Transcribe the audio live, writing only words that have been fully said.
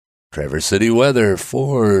Traverse City weather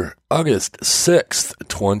for August 6th,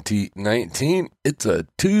 2019. It's a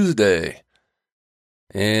Tuesday.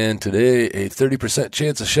 And today, a 30%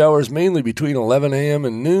 chance of showers, mainly between 11 a.m.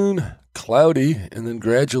 and noon. Cloudy, and then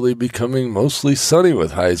gradually becoming mostly sunny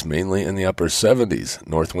with highs mainly in the upper 70s.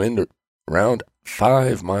 North wind around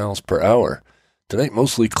 5 miles per hour. Tonight,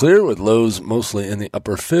 mostly clear with lows mostly in the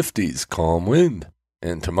upper 50s. Calm wind.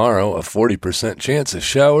 And tomorrow, a 40% chance of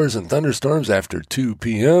showers and thunderstorms after 2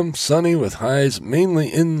 p.m. Sunny with highs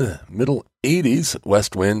mainly in the middle 80s.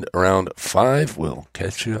 West wind around 5. We'll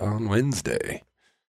catch you on Wednesday.